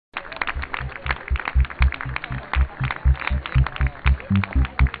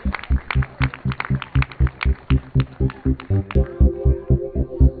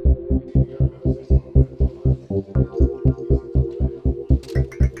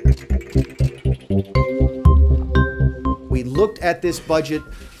at this budget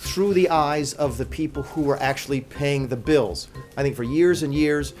through the eyes of the people who are actually paying the bills. I think for years and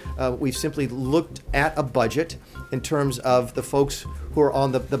years, we've simply looked at a budget in terms of the folks who are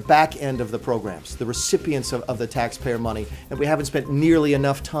on the back end of the programs, the recipients of the taxpayer money, and we haven't spent nearly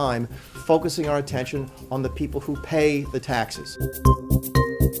enough time focusing our attention on the people who pay the taxes.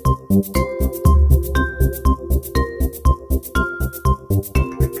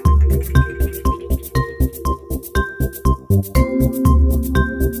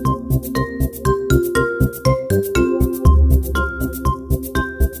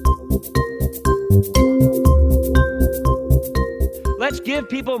 Let's give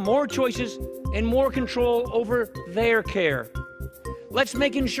people more choices and more control over their care. Let's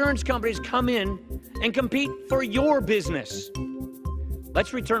make insurance companies come in and compete for your business.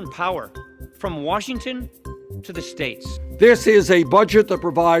 Let's return power from Washington to the states. This is a budget that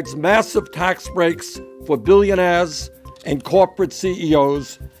provides massive tax breaks for billionaires and corporate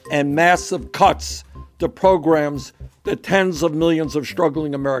CEOs and massive cuts to programs that tens of millions of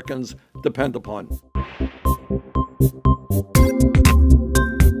struggling Americans depend upon.